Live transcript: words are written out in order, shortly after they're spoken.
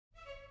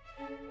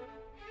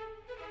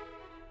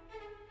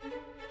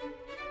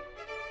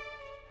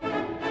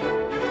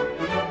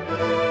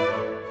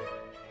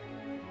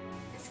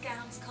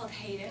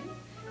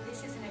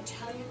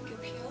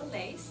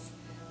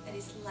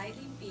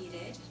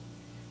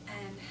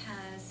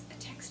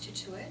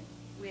texture to it,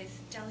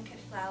 with delicate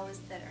flowers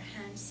that are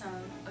hand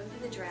sewn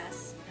over the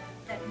dress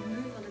that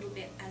move a little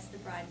bit as the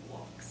bride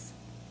walks.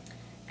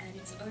 And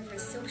it's over a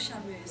silk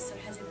charmeuse, so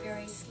it has a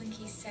very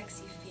slinky,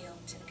 sexy feel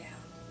to the gown.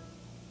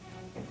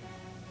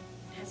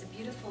 It has a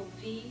beautiful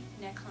V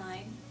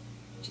neckline,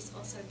 which is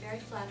also very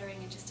flattering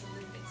and just a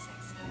little bit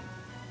sexy.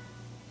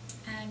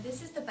 And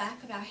this is the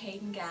back of our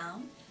Hayden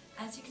gown.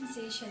 As you can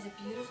see, she has a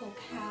beautiful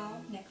cow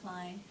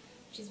neckline,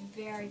 which is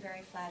very,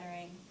 very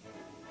flattering,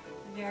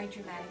 very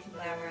dramatic and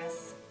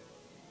glamorous.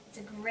 It's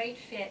a great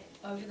fit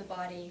over the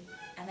body,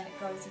 and then it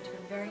goes into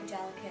a very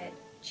delicate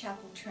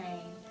chapel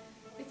train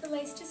with the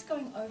lace just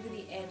going over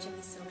the edge of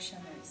the silk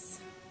charmeuse.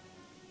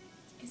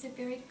 It gives a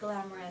very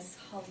glamorous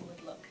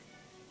Hollywood look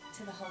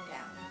to the whole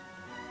gown.